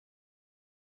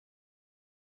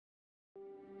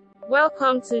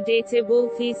Welcome to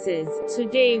Dateable Thesis.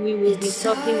 Today we will be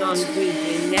talking on bridge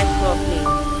in networking.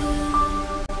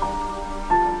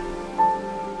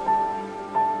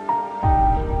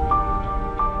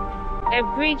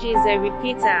 A bridge is a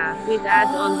repeater with add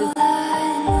on the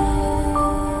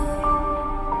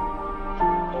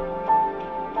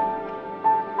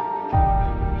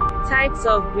types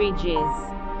of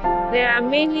bridges. There are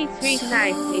mainly three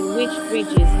types in which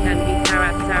bridges can be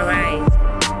characterized.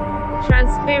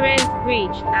 Transparent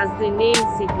bridge, as the name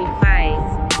signifies.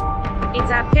 It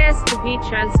appears to be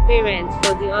transparent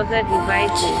for the other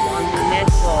devices on the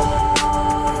network.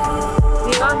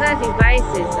 The other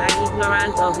devices are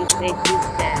ignorant of its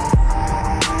existence.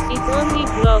 It only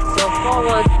blocks or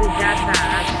forwards the data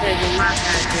as per the MAC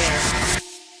address.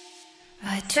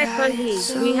 Secondly,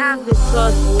 we have the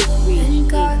source root bridge.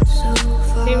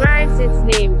 It derives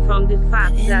its name from the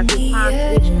fact that the path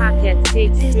which packet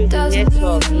takes through the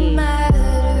network is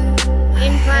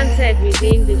implanted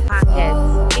within the packet.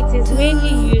 It is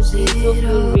mainly used in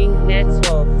token ring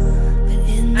networks.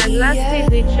 And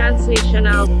lastly, the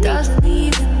translational bridge.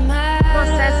 The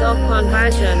process of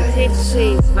conversion takes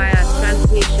place via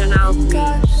translational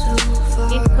bridge.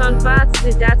 It converts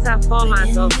the data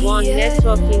format of one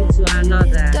network into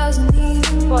another.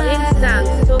 For instance,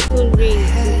 token ring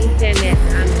to Ethernet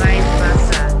and vice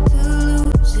versa.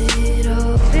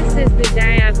 This is the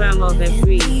diagram of a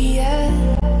bridge.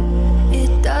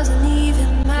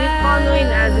 The following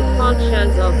are the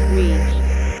functions of bridge.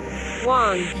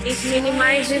 1. It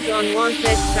minimizes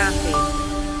unwanted traffic.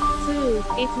 2.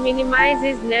 It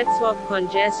minimizes network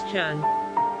congestion.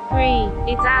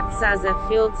 3. It acts as a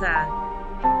filter.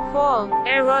 4.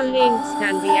 Error links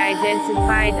can be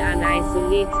identified and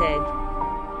isolated.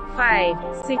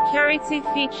 5. Security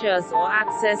features or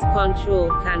access control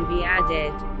can be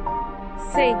added.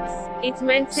 6. It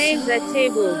maintains a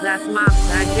table that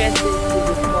maps addresses to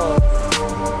the ports.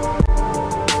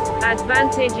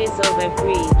 Advantages of a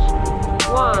bridge.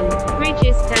 1.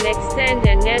 Bridges can extend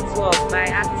a network by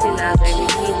acting as a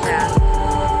repeater.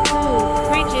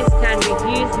 2. Bridges can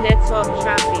reduce network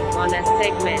traffic on a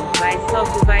segment by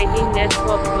subdividing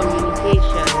network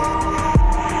communications.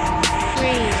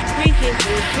 3. Bridges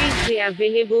increase the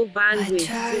available bandwidth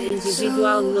to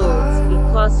individual nodes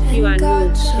because fewer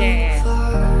nodes share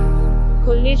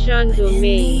collision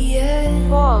domain.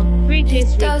 4.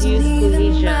 Bridges reduce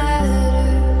collision.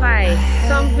 5.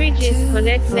 Some bridges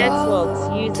connect networks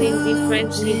using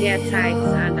different media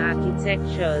types and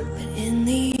architectures.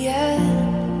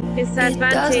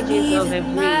 Disadvantages of a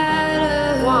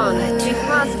bridge. 1.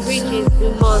 Because bridges do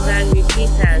more than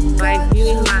repeaters by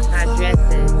viewing MAC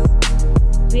addresses.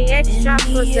 The extra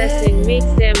processing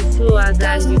makes them slower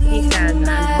than repeaters and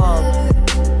hubs.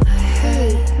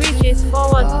 2. Bridges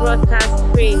forward broadcast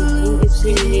frames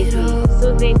indiscriminately,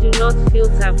 so they do not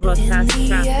filter broadcast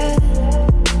traffic.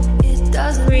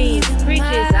 3.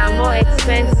 Bridges are more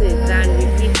expensive than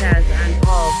repeaters and